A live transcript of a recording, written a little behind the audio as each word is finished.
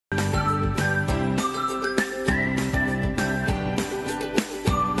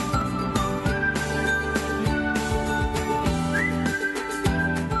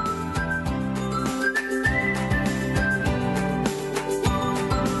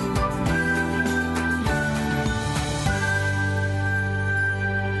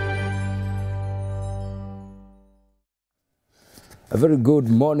A very good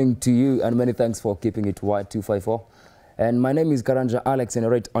morning to you, and many thanks for keeping it Y254. And my name is Karanja Alex,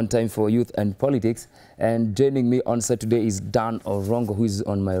 and right on time for Youth and Politics. And joining me on set today is Dan Orongo, who is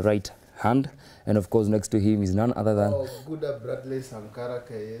on my right hand. And of course, next to him is none other than... Oh, good Bradley Sankara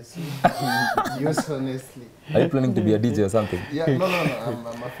KS. Yes, honestly. Are you planning to be a DJ or something? Yeah, no.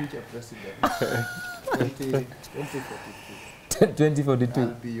 I'm a future president. 2042. I'll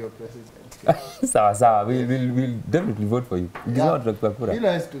be your president. Sawa, we'll definitely vote for you. Yeah. Be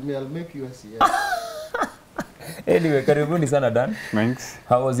nice to me, I'll make you a CS. Anyway, karibuni sana Dan. Thanks.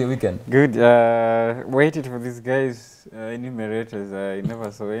 How was your weekend? Good. Waited for these guys, enumerators. I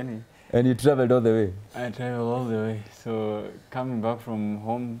never saw any. And you traveled all the way? I traveled all the way. So coming back from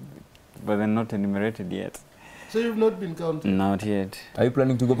home, but then not enumerated yet. So you've not been counting? Not yet. Are you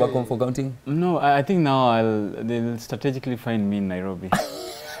planning to go back home for counting? No, I think now they'll strategically find me in Nairobi.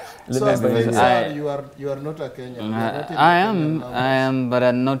 So as you are not a Kenyan. I am, but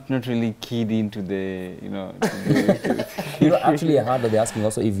I'm not really keyed into the, you know. Actually, I heard that they're asking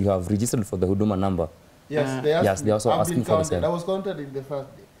also if you have registered for the Huduma number. Yes, they asked. Yes, they're also asking for the same. I was counted in the first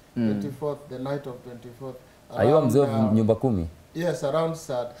day, 24th, the night of 24th. Are you observing nyumba kumi? Yes, around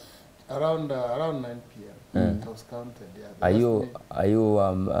 9 p.m. I was counted. Yeah. Are you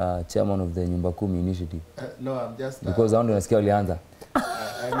chairman of the nyumba kumi initiative? No, I'm just. Because I want to ulianza.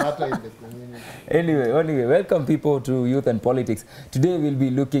 I matter in the community. Anyway, welcome people to Youth and Politics. Today we'll be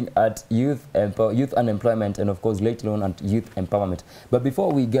looking at youth unemployment and of course later on at youth empowerment. But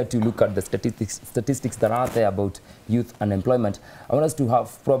before we get to look at the statistics that are there about youth unemployment, I want us to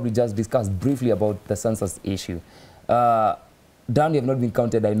have probably just discuss briefly about the census issue. Dan, you have not been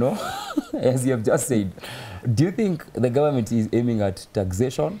counted, I know, as you have just said. Do you think the government is aiming at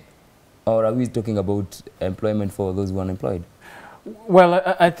taxation, or are we talking about employment for those who are unemployed?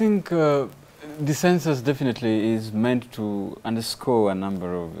 Well, I think the census definitely is meant to underscore a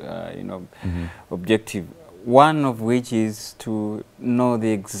number of, objectives. One of which is to know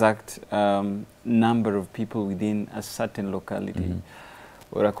the exact number of people within a certain locality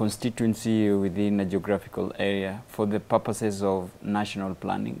or a constituency within a geographical area for the purposes of national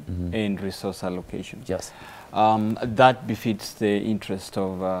planning and resource allocation. Yes. That befits the interest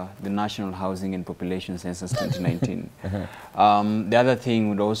of the National Housing and Population Census 2019. The other thing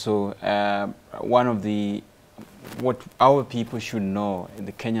would also, what our people should know,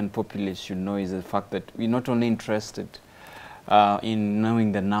 the Kenyan populace should know, is the fact that we're not only interested in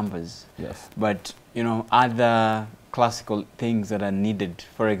knowing the numbers, but other classical things that are needed.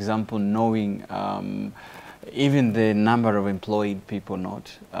 For example, knowing even the number of employed people,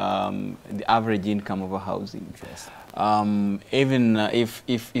 not the average income of a housing. Yes. Even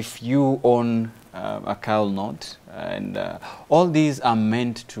if you own a cow, not, and all these are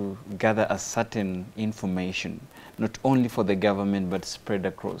meant to gather a certain information, not only for the government but spread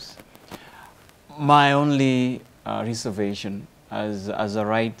across. My only reservation as a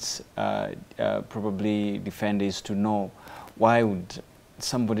rights probably defender is to know why would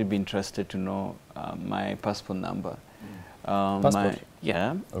somebody be interested to know my passport number, passport?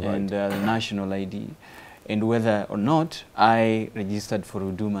 And national ID, and whether or not I registered for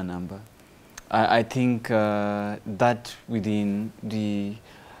Huduma number. I think that within the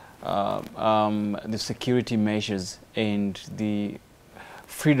security measures and the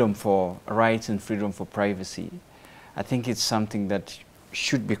freedom for rights and freedom for privacy, I think it's something that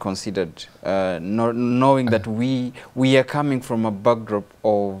should be considered, knowing that we are coming from a backdrop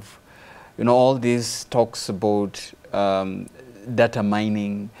of, all these talks about data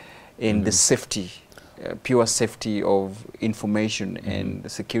mining and the safety, pure safety of information and the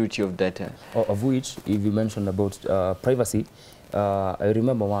security of data. Of which, if you mentioned about privacy, I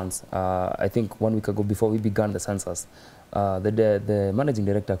remember once, I think 1 week ago before we began the census, the managing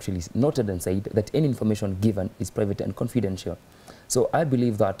director actually noted and said that any information given is private and confidential. So I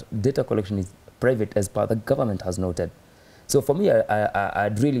believe that data collection is private as per the government has noted. So for me,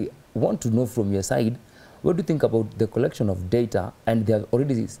 I'd really want to know from your side, what do you think about the collection of data? And they have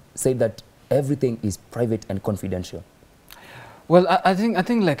already said that everything is private and confidential. Well, I think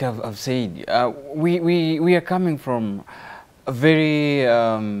like I've said, we are coming from a very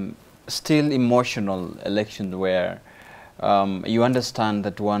still emotional election where you understand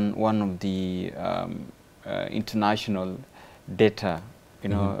that one of the international data,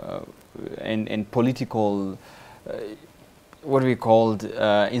 and political, what we called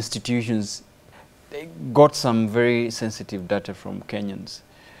institutions, they got some very sensitive data from Kenyans,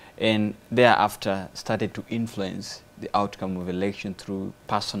 and thereafter started to influence the outcome of election through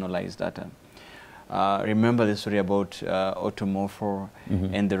personalized data. Remember the story about Automorpho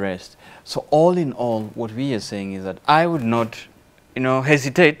and the rest. So all in all, what we are saying is that I would not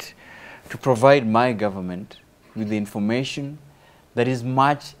hesitate to provide my government with the information that is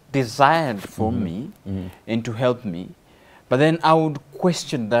much desired for me and to help me. But then I would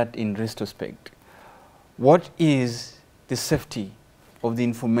question that in retrospect. What is the safety of the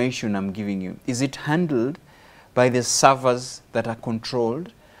information I'm giving you? Is it handled by the servers that are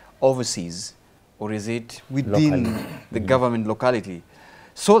controlled overseas, or is it within the government locality?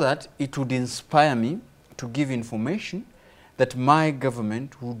 So that it would inspire me to give information that my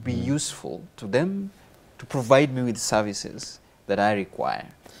government would be useful to them to provide me with services that I require.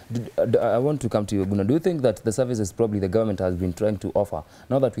 I want to come to you, Guna. Do you think that the services probably the government has been trying to offer,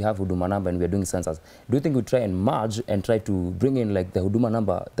 now that we have Huduma number and we are doing census, do you think we try and merge and try to bring in like the Huduma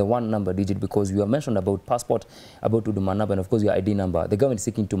number, the one number digit, because you have mentioned about passport, about Huduma number, and of course your ID number. The government is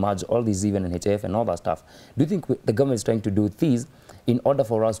seeking to merge all these, even NHF and all that stuff. Do you think the government is trying to do these in order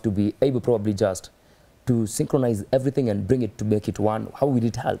for us to be able probably just to synchronize everything and bring it to make it one? How will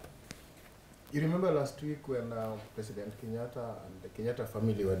it help? You remember last week when President Kenyatta and the Kenyatta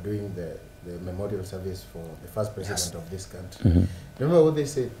family were doing the memorial service for the first president of this country? Remember what they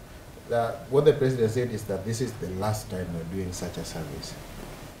said? What the president said is that this is the last time we're doing such a service.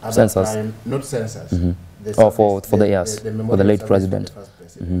 Census. Not census. The Or service, for the late president. For the first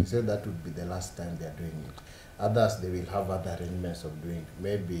president. He said that would be the last time they are doing it. Others, they will have other arrangements of doing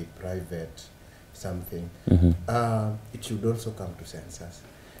maybe private something. It should also come to census.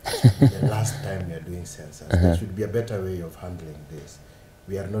 The last time we are doing census. There should be a better way of handling this.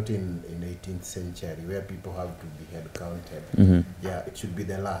 We are not in 18th century where people have to be head counted. Yeah, it should be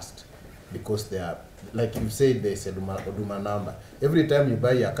the last, because they are, like you said, there's a Huduma number. Every time you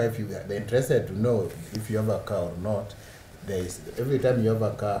buy a car, if they're interested to know if you have a car or not, every time you have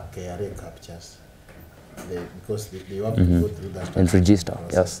a car, KRA captures. Because they have to go through that and register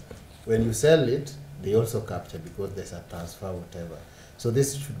process. Yes. When you sell it, they also capture, because there's a transfer, whatever. So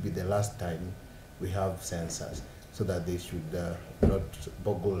this should be the last time we have census, so that they should not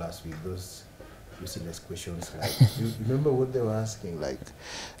boggle us with those useless questions. Like, you remember what they were asking, like